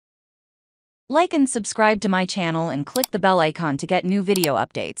Like and subscribe to my channel and click the bell icon to get new video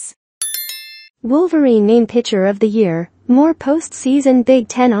updates. Wolverine named Pitcher of the Year. More postseason Big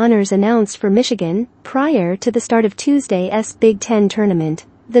Ten honors announced for Michigan. Prior to the start of Tuesday's Big Ten tournament,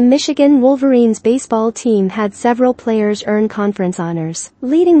 the Michigan Wolverines baseball team had several players earn conference honors.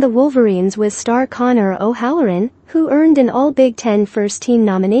 Leading the Wolverines was star Connor O'Halloran, who earned an All-Big Ten First Team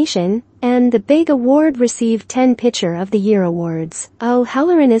nomination, and the big award received 10 Pitcher of the Year awards.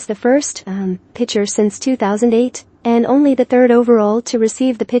 O'Halloran is the first pitcher since 2008, and only the third overall to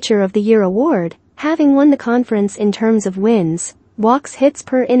receive the Pitcher of the Year award, having won the conference in terms of wins, walks, hits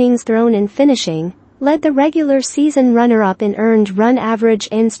per innings thrown and finishing, led the regular season runner-up in earned run average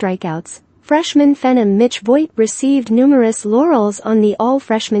and strikeouts. Freshman phenom Mitch Voit received numerous laurels on the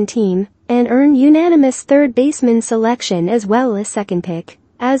all-freshman team, and earned unanimous third baseman selection as well as second pick.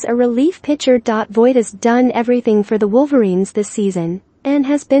 As a relief pitcher, Voit has done everything for the Wolverines this season, and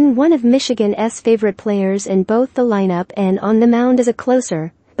has been one of Michigan's favorite players in both the lineup and on the mound as a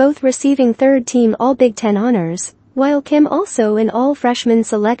closer, both receiving third-team All-Big Ten honors, while Kim also an all-freshman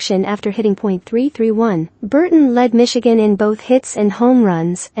selection after hitting .331. Burton led Michigan in both hits and home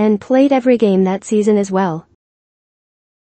runs and played every game that season as well.